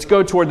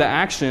go toward the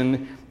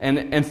action,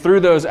 and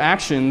through those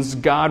actions,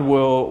 God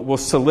will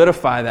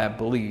solidify that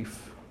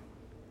belief.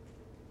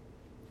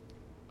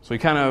 So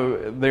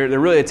they're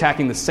really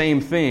attacking the same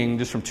thing,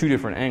 just from two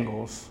different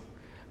angles.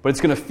 But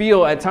it's going to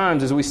feel at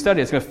times, as we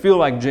study, it's going to feel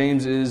like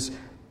James is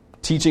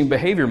teaching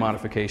behavior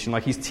modification,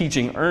 like he's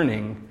teaching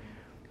earning.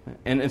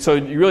 And so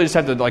you really just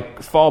have to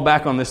like fall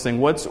back on this thing.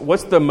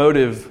 What's the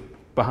motive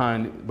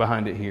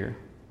behind it here?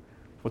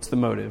 What's the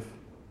motive?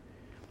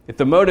 If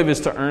the motive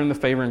is to earn the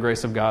favor and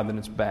grace of God, then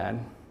it's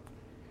bad.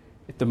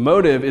 If the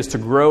motive is to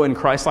grow in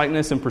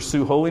Christ-likeness and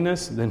pursue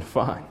holiness, then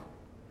fine.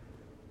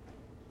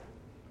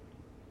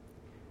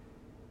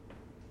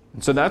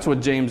 And so that's what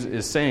James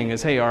is saying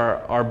is, hey,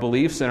 our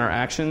beliefs and our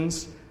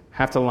actions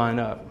have to line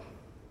up.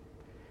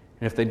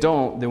 And if they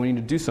don't, then we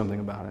need to do something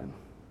about it.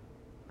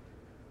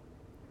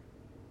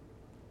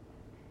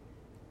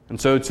 And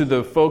so to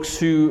the folks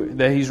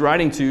that he's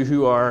writing to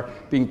who are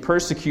being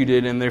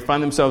persecuted and they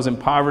find themselves in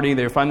poverty,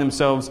 they find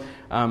themselves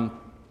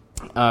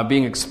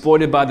being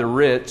exploited by the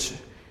rich,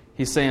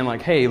 he's saying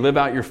like, hey, live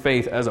out your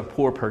faith as a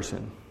poor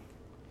person.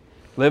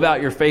 Live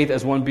out your faith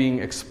as one being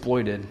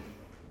exploited.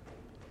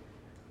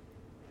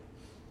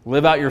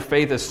 Live out your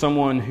faith as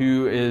someone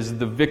who is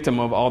the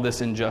victim of all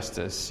this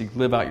injustice. You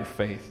live out your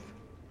faith.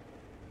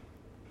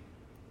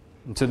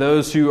 And to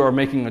those who are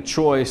making a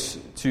choice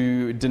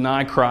to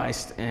deny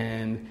Christ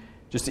and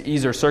just to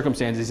ease their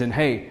circumstances, and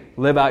hey,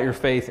 live out your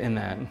faith in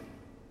that.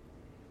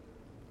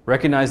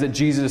 Recognize that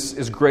Jesus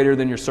is greater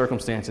than your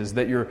circumstances,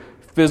 that your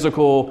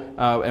physical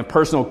and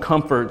personal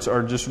comforts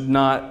are just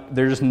not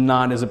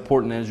as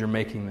important as you're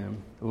making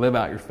them. Live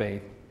out your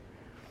faith.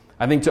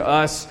 I think to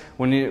us,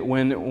 when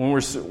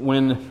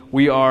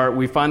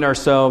we find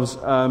ourselves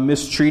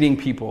mistreating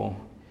people,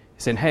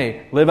 saying,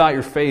 hey, live out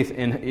your faith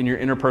in your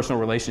interpersonal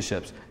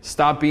relationships.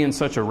 Stop being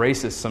such a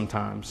racist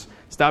sometimes.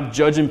 Stop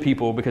judging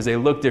people because they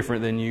look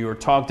different than you or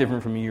talk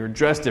different from you or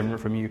dress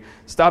different from you.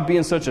 Stop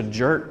being such a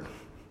jerk.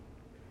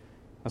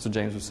 That's what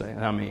James was saying.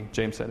 Not me.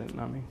 James said it,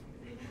 not me.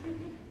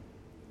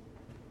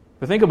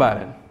 But think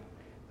about it.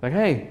 Like,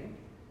 hey,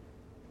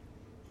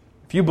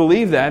 if you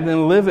believe that,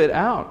 then live it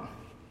out.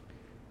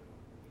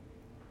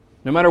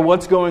 No matter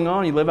what's going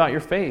on, you live out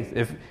your faith.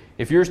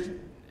 If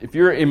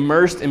you're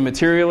immersed in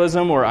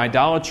materialism or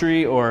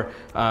idolatry or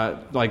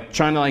like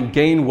trying to like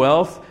gain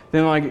wealth,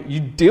 then like you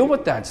deal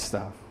with that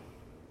stuff.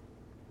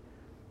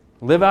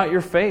 Live out your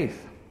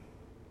faith.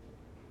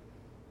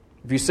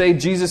 If you say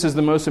Jesus is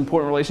the most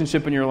important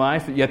relationship in your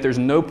life, yet there's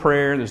no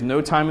prayer, there's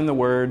no time in the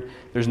Word,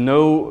 there's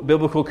no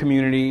biblical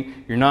community,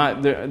 you're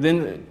not there,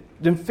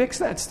 then fix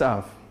that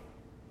stuff.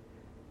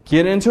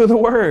 Get into the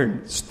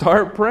Word.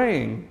 Start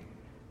praying.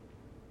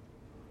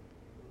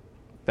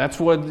 That's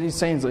what he's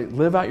saying. Is like,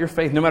 live out your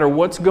faith. No matter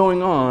what's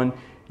going on,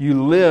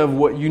 you live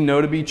what you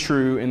know to be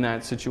true in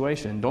that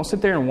situation. Don't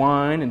sit there and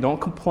whine and don't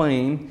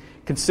complain.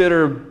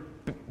 Consider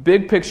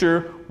big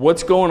picture,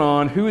 what's going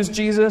on. Who is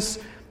Jesus?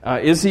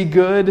 Is he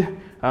good?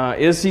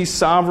 Is he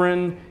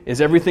sovereign?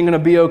 Is everything going to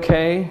be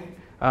okay?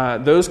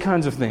 Those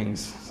kinds of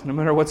things. No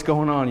matter what's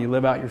going on, you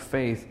live out your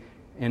faith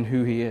in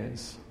who he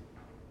is.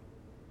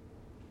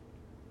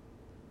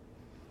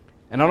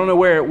 And I don't know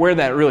where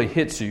that really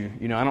hits you.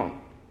 You know,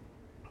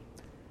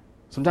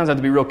 sometimes I have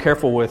to be real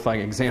careful with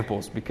like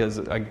examples because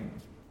I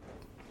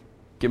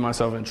get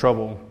myself in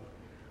trouble.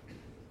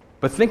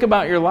 But think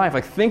about your life.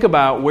 Like think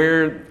about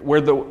where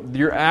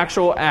your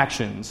actual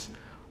actions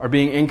are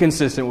being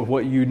inconsistent with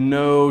what you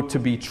know to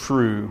be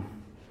true.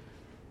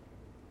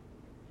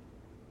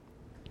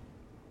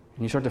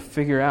 And you start to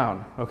figure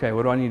out, okay,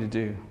 what do I need to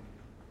do?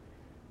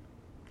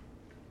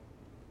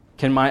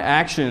 Can my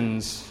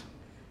actions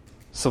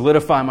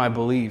solidify my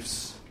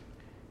beliefs?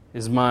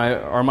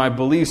 Are my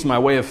beliefs, my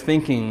way of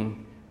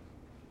thinking,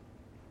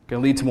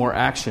 going to lead to more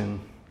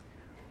action?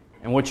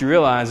 And what you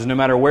realize is no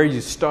matter where you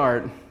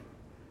start,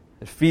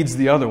 it feeds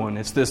the other one.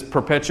 It's this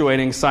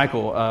perpetuating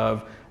cycle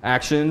of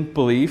action,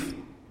 belief.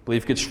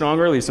 Belief gets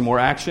stronger, leads to more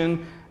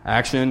action.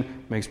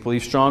 Action makes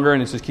belief stronger,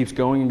 and it just keeps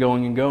going and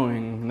going and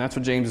going. And that's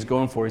what James is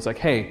going for. He's like,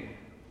 hey,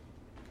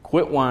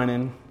 quit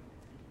whining,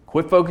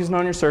 Quit focusing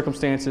on your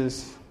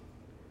circumstances.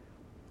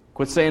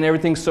 Quit saying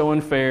everything's so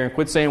unfair.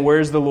 Quit saying,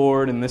 where's the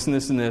Lord, and this and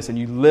this and this, and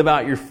you live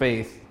out your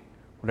faith,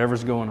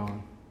 whatever's going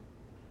on.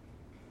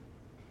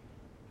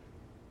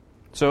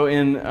 So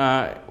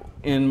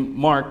in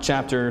Mark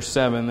chapter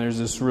 7, there's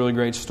this really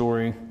great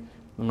story. I'm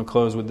going to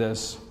close with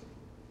this.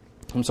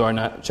 I'm sorry,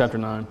 not chapter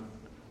 9.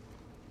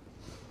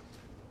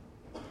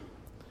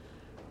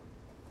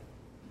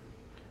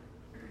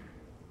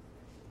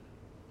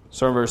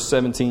 Start verse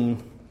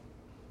 17.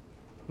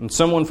 And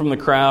someone from the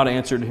crowd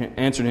answered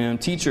him,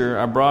 "Teacher,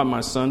 I brought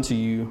my son to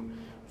you,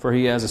 for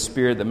he has a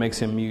spirit that makes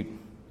him mute.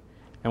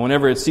 And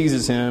whenever it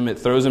seizes him, it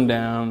throws him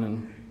down,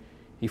 and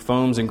he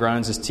foams and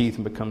grinds his teeth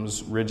and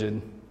becomes rigid.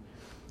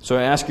 So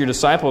I asked your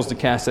disciples to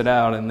cast it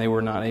out, and they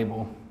were not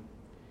able."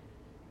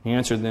 He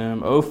answered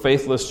them, "O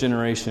faithless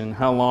generation,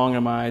 how long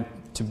am I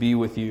to be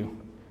with you?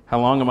 How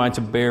long am I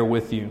to bear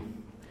with you?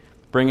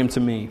 Bring him to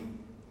me."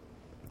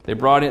 They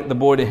brought the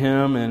boy to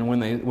him, and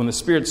when the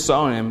spirit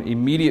saw him,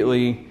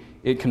 immediately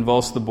it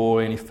convulsed the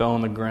boy, and he fell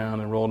on the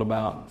ground and rolled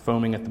about,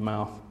 foaming at the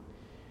mouth.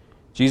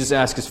 Jesus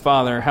asked his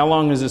father, "How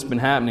long has this been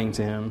happening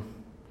to him?"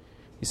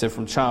 He said,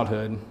 "From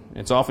childhood.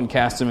 It's often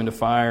cast him into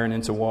fire and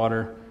into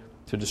water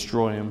to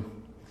destroy him.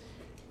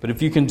 But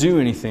if you can do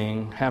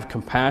anything, have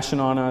compassion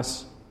on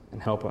us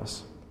and help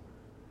us."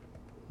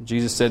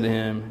 Jesus said to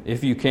him,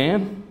 "If you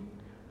can,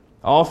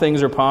 all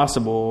things are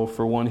possible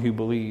for one who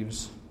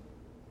believes."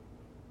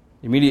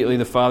 Immediately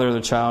the father of the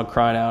child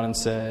cried out and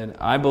said,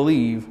 "I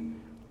believe,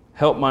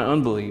 help my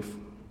unbelief."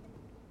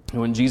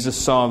 And when Jesus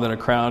saw that a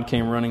crowd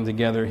came running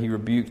together, he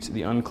rebuked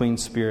the unclean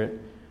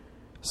spirit,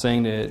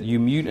 saying to it, "You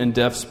mute and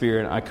deaf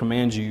spirit, I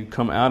command you,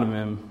 come out of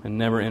him and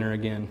never enter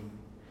again."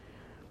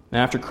 And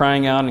after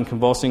crying out and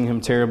convulsing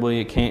him terribly,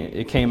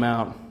 it came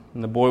out,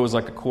 and the boy was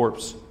like a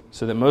corpse,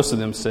 so that most of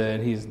them said,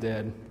 "He is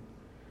dead."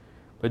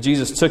 But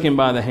Jesus took him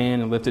by the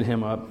hand and lifted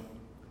him up,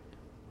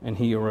 and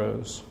he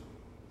arose.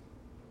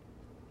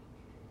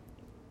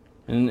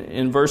 And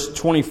in verse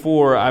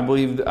 24, I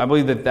believe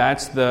that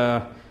that's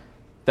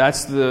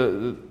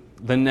the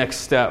next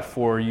step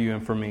for you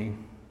and for me.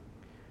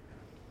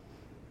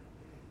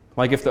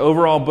 Like if the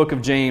overall book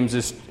of James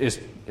is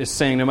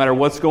saying no matter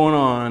what's going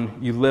on,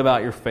 you live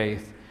out your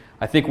faith.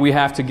 I think we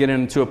have to get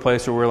into a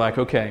place where we're like,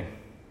 okay,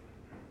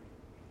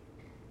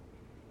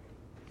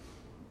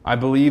 I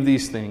believe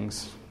these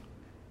things.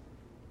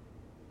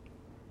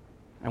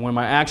 And when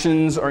my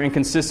actions are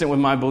inconsistent with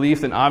my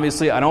belief, then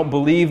obviously I don't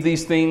believe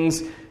these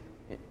things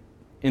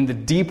in the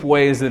deep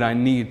ways that I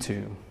need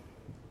to.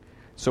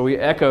 So we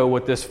echo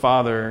what this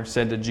father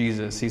said to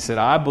Jesus. He said,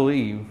 "I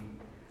believe.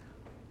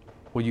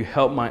 Will you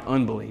help my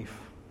unbelief?"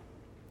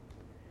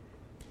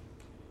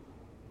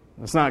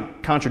 It's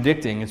not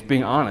contradicting, it's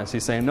being honest.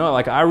 He's saying, no,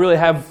 like I really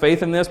have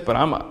faith in this, but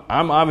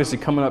I'm obviously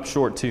coming up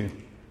short too.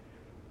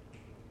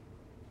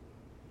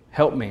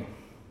 Help me.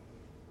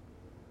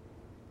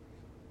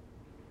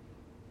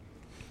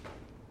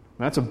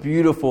 That's a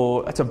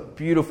beautiful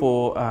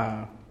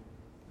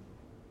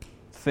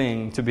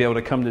thing to be able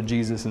to come to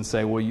Jesus and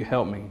say, "Will you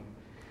help me?"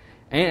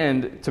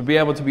 And to be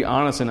able to be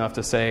honest enough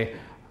to say,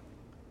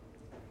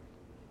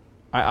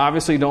 "I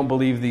obviously don't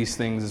believe these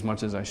things as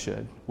much as I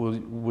should.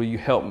 Will you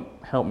help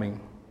me?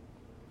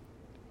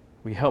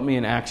 Will you help me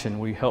in action?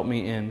 Will you help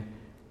me in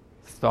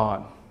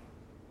thought?"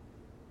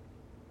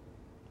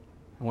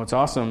 And what's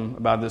awesome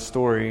about this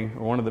story,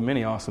 or one of the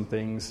many awesome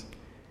things,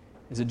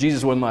 is that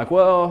Jesus wasn't like,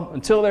 "Well,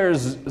 until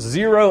there's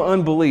zero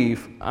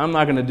unbelief, I'm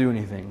not going to do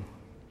anything."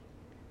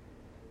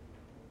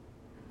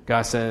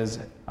 God says,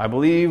 "I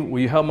believe. Will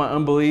you help my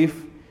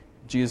unbelief?"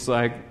 Jesus is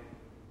like,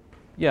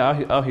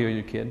 "Yeah, I'll heal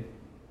you, kid."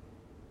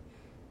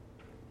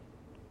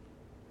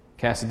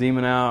 Cast the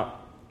demon out.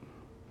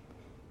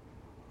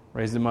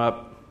 Raised him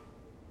up.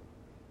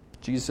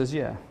 Jesus says,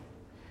 "Yeah."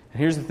 And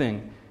here's the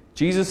thing.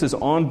 Jesus is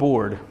on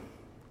board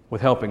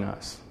with helping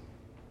us.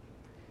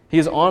 He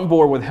is on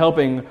board with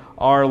helping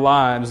our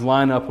lives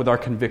line up with our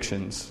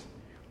convictions.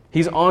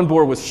 He's on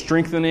board with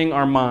strengthening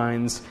our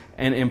minds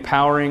and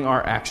empowering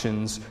our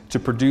actions to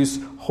produce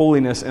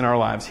holiness in our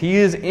lives. He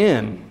is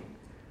in.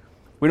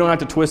 We don't have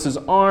to twist his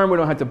arm. We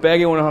don't have to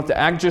beg him. We don't have to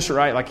act just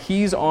right. Like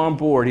he's on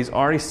board. He's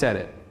already said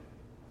it.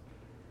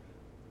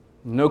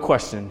 No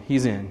question.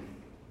 He's in.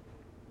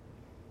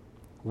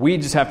 We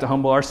just have to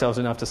humble ourselves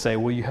enough to say,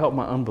 "Will you help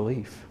my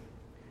unbelief?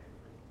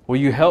 Will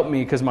you help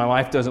me because my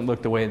life doesn't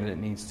look the way that it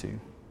needs to?"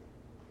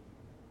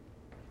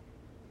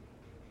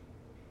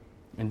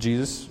 And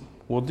Jesus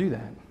will do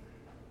that.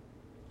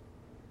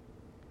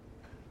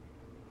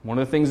 One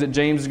of the things that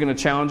James is going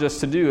to challenge us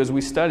to do as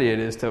we study it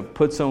is to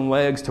put some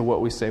legs to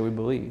what we say we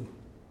believe.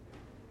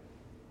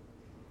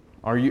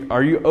 Are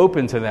you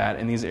open to that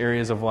in these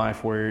areas of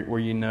life where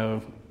you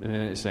know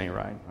it's ain't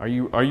right? Are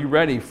you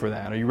ready for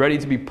that? Are you ready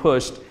to be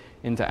pushed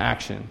into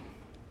action?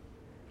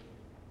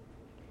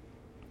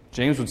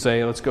 James would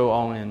say, let's go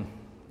all in.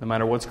 No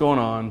matter what's going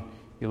on,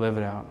 you live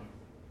it out.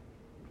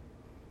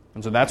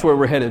 And so that's where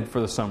we're headed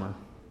for the summer.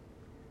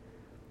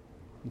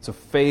 It's a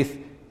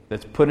faith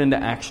that's put into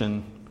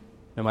action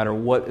no matter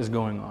what is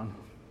going on.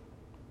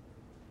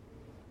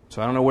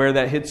 So I don't know where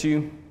that hits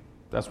you.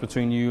 That's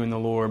between you and the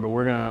Lord, but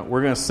we're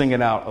gonna sing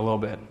it out a little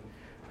bit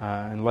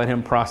and let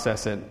Him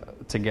process it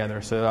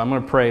together. So I'm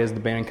going to pray as the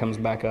band comes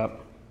back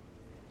up.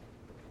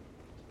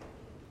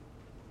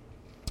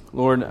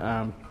 Lord,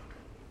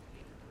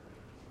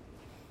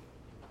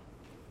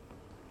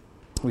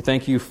 we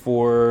thank you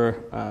for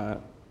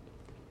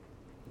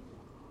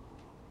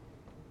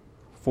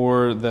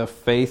the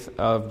faith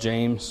of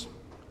James,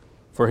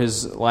 for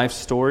his life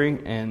story,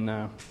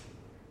 and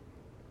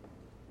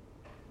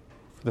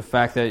for the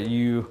fact that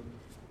you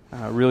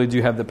really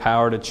do have the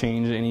power to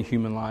change any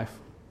human life.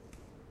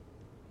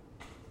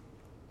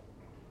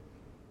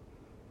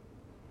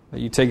 That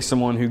you take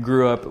someone who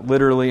grew up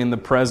literally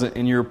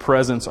in your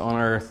presence on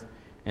earth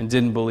and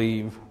didn't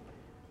believe,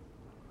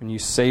 and you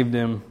saved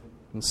him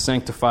and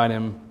sanctified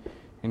him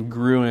and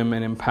grew him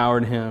and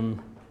empowered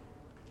him.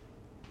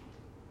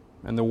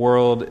 And the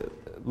world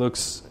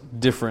looks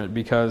different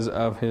because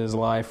of his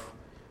life.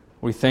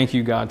 We thank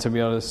you, God, to be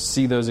able to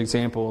see those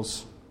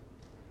examples.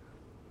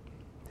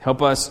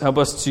 Help us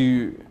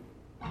to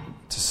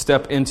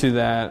step into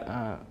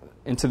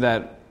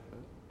that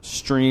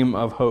stream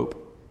of hope.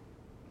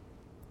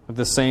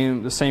 The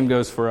same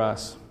goes for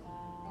us.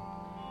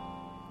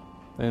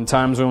 In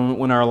times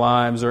when our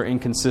lives are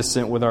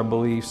inconsistent with our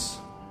beliefs,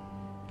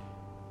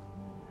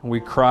 and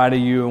we cry to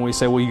you and we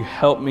say, will you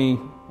help me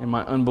in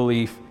my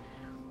unbelief?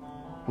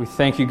 We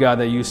thank you, God,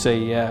 that you say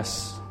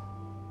yes.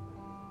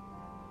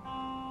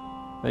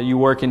 That you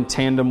work in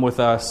tandem with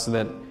us,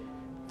 that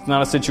it's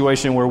not a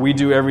situation where we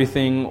do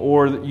everything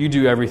or you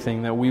do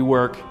everything, that we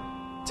work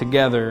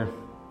together.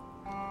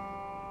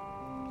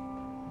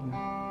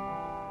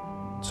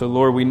 So,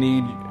 Lord, we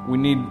need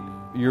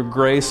your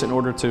grace in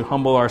order to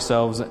humble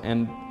ourselves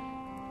and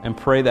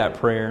pray that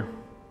prayer.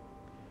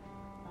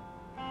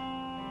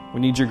 We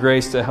need your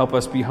grace to help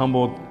us be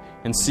humbled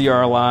and see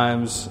our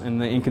lives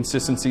and the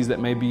inconsistencies that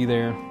may be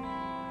there.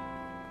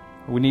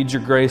 We need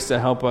your grace to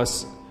help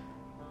us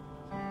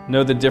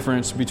know the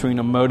difference between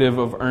a motive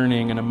of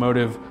earning and a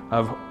motive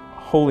of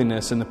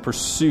holiness and the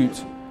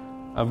pursuit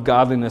of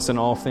godliness in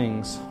all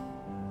things.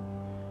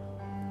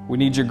 We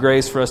need your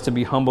grace for us to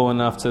be humble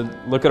enough to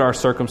look at our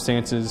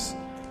circumstances,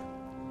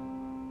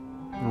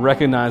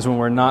 recognize when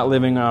we're not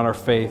living out our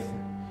faith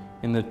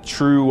in the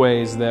true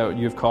ways that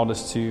you've called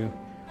us to.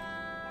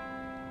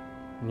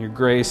 And your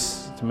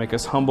grace to make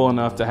us humble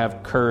enough to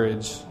have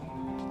courage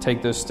to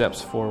take those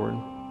steps forward.